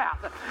unto your path.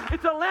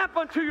 It's a lamp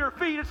unto your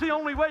feet. It's the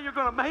only way you're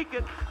going to make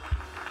it.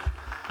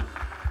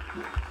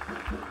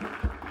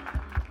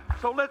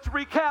 So let's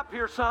recap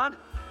here, son.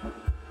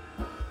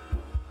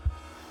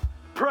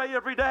 Pray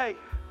every day.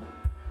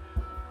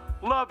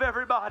 Love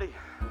everybody.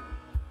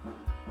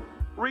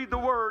 Read the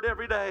Word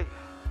every day.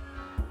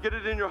 Get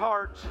it in your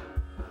heart.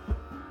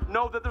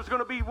 Know that there's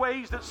going to be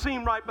ways that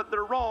seem right, but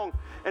they're wrong.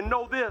 And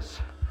know this,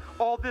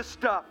 all this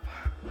stuff,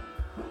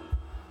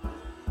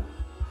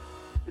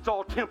 it's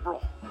all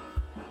temporal.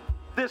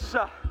 This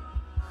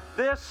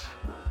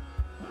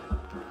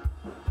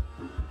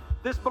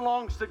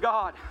belongs to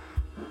God.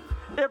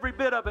 Every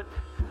bit of it.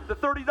 The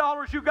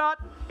 $30 you got,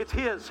 it's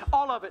His.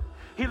 All of it.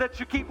 He lets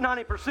you keep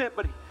 90%,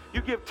 but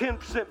you give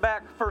 10%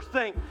 back first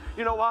thing.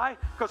 You know why?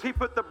 Because He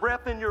put the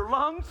breath in your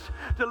lungs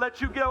to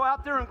let you go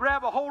out there and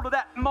grab a hold of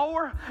that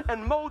mower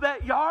and mow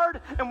that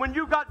yard. And when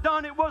you got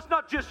done, it was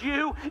not just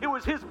you. It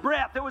was His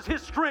breath. It was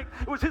His strength.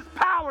 It was His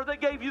power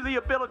that gave you the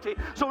ability.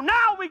 So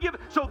now we give.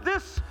 So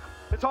this,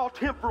 it's all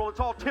temporal. It's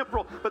all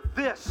temporal. But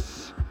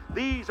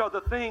these are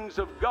the things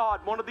of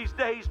God. One of these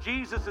days,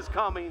 Jesus is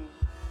coming.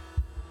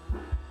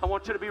 I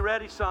want you to be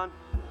ready, son.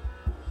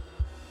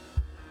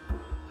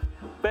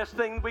 Best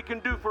thing we can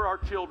do for our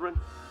children.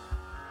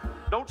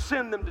 Don't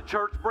send them to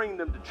church, bring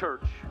them to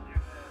church.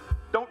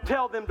 Don't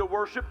tell them to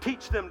worship,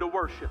 teach them to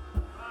worship.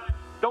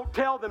 Don't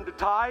tell them to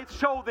tithe,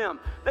 show them.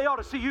 They ought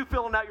to see you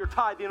filling out your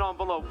tithing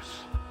envelopes.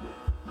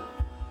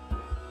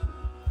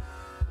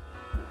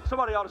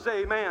 Somebody ought to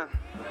say amen.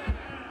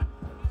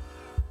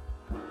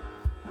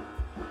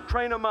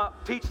 Train them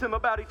up. Teach them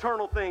about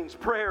eternal things.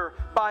 Prayer,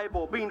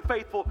 Bible, being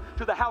faithful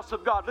to the house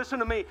of God. Listen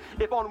to me.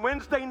 If on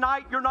Wednesday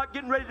night you're not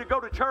getting ready to go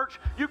to church,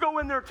 you go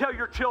in there and tell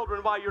your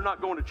children why you're not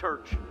going to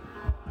church.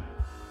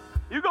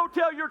 You go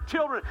tell your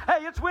children,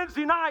 hey, it's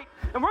Wednesday night,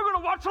 and we're going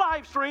to watch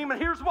live stream,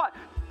 and here's what.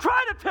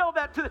 Try to tell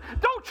that to them.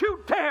 Don't you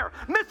dare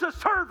miss a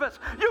service.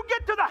 You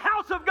get to the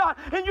house of God,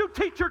 and you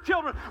teach your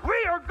children,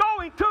 we are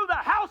going to the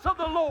house of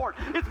the Lord.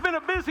 It's been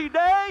a busy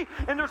day,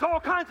 and there's all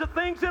kinds of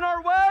things in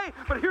our way,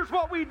 but here's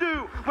what we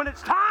do. When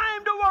it's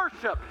time to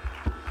worship,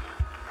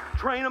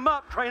 train them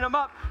up, train them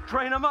up,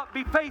 train them up.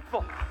 Be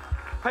faithful.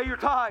 Pay your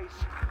tithes.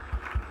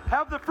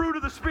 Have the fruit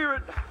of the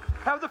Spirit.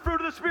 Have the fruit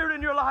of the Spirit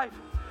in your life.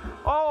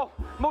 Oh,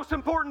 most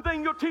important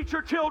thing you'll teach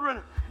your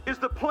children is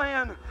the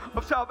plan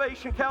of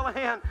salvation.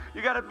 Callahan,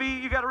 you got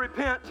to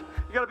repent.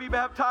 You got to be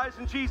baptized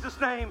in Jesus'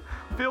 name,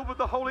 filled with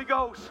the Holy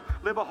Ghost.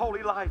 Live a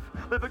holy life.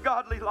 Live a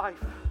godly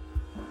life.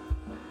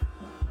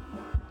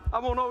 I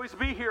won't always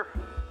be here.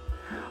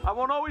 I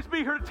won't always be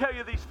here to tell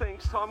you these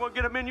things, so I'm going to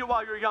get them in you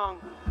while you're young.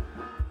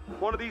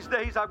 One of these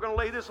days, I'm going to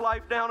lay this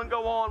life down and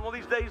go on. One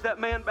of these days, that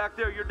man back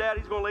there, your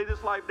daddy's going to lay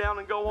this life down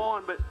and go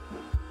on, but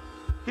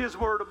His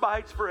word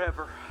abides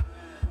forever.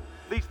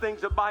 These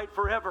things abide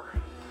forever.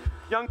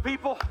 Young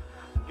people,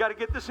 you got to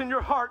get this in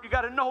your heart. You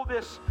got to know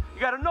this. You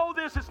got to know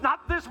this. It's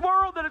not this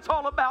world that it's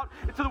all about.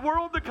 It's the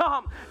world to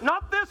come.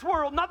 Not this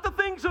world, not the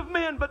things of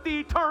men, but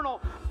the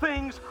eternal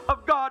things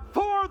of God.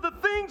 For the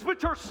things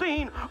which are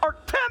seen are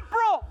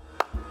temporal,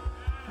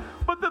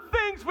 but the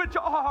things which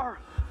are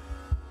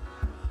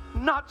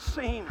not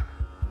seen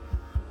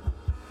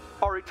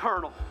are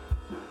eternal.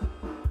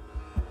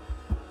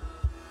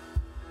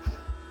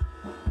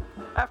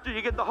 After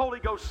you get the Holy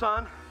Ghost,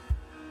 son,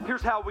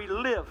 here's how we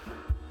live.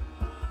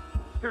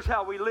 Here's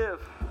how we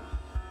live.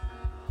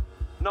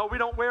 No, we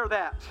don't wear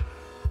that,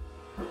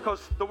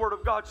 because the Word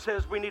of God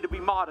says we need to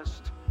be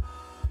modest.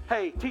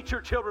 Hey, teach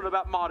your children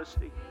about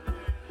modesty.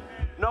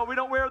 No, we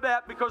don't wear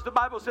that, because the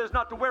Bible says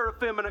not to wear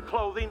effeminate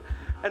clothing.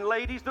 And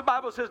ladies, the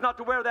Bible says not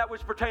to wear that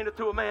which pertaineth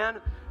to a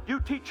man. You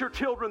teach your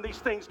children these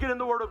things. Get in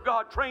the Word of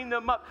God. Train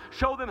them up.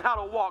 Show them how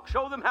to walk.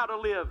 Show them how to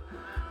live.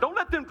 Don't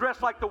let them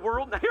dress like the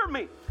world. Now hear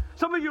me.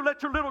 Some of you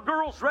let your little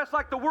girls dress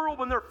like the world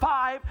when they're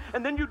 5,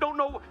 and then you don't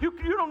know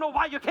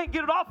why you can't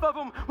get it off of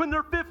them when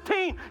they're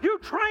 15. You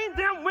train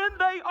them when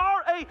they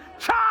are a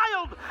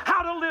child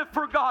how to live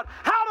for God,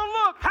 how to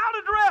look, how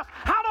to dress,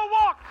 how to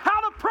walk,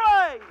 how to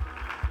pray.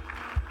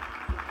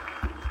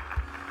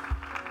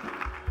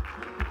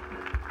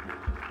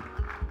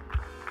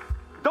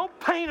 Don't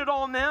paint it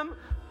on them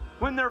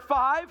when they're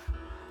 5.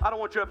 I don't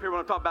want you up here when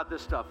I talk about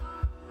this stuff,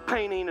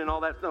 painting and all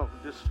that. No,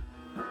 just...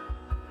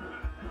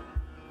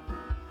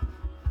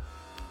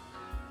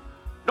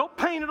 Don't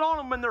paint it on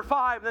them when they're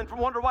 5 and then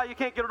wonder why you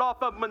can't get it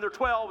off of them when they're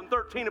 12 and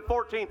 13 and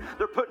 14.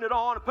 They're putting it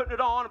on and putting it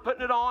on and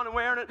putting it on and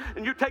wearing it,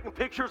 and you're taking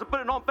pictures and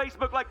putting it on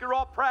Facebook like you're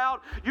all proud.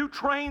 You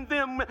train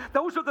them.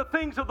 Those are the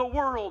things of the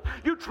world.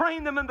 You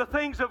train them in the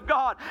things of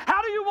God.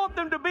 How do you want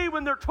them to be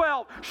when they're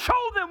 12?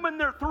 Show them when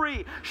they're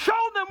 3.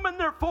 Show them when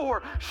they're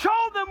 4. Show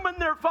them when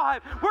they're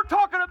 5. We're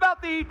talking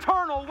about the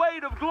eternal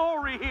weight of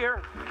glory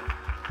here.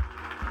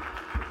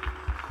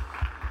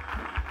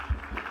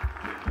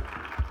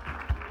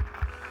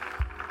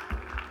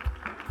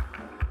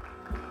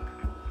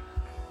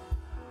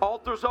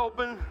 Altar's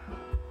open.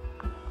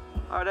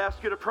 I'd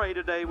ask you to pray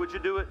today. Would you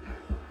do it?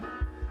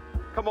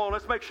 Come on,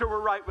 let's make sure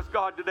we're right with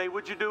God today.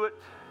 Would you do it?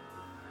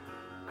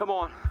 Come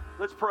on,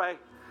 let's pray.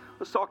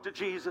 Let's talk to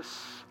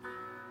Jesus.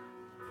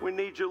 We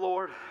need you,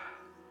 Lord.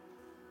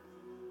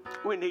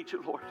 We need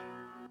you, Lord.